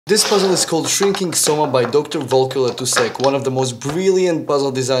This puzzle is called Shrinking Soma by Dr. Volker Latussek, one of the most brilliant puzzle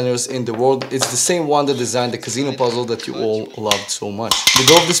designers in the world. It's the same one that designed the casino puzzle that you all loved so much. The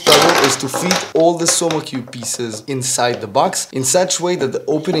goal of this puzzle is to fit all the Soma cube pieces inside the box in such a way that the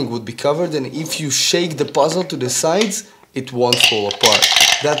opening would be covered, and if you shake the puzzle to the sides, it won't fall apart.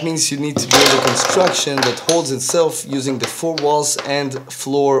 That means you need to build a construction that holds itself using the four walls and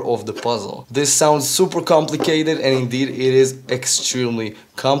floor of the puzzle. This sounds super complicated, and indeed it is extremely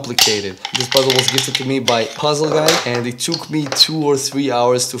complicated. This puzzle was gifted to me by Puzzle Guy, and it took me 2 or 3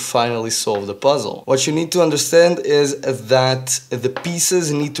 hours to finally solve the puzzle. What you need to understand is that the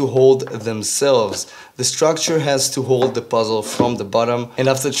pieces need to hold themselves. The structure has to hold the puzzle from the bottom, and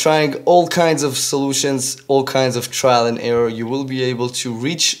after trying all kinds of solutions, all kinds of trial and error, you will be able to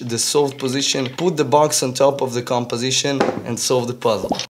reach the solved position, put the box on top of the composition, and solve the puzzle.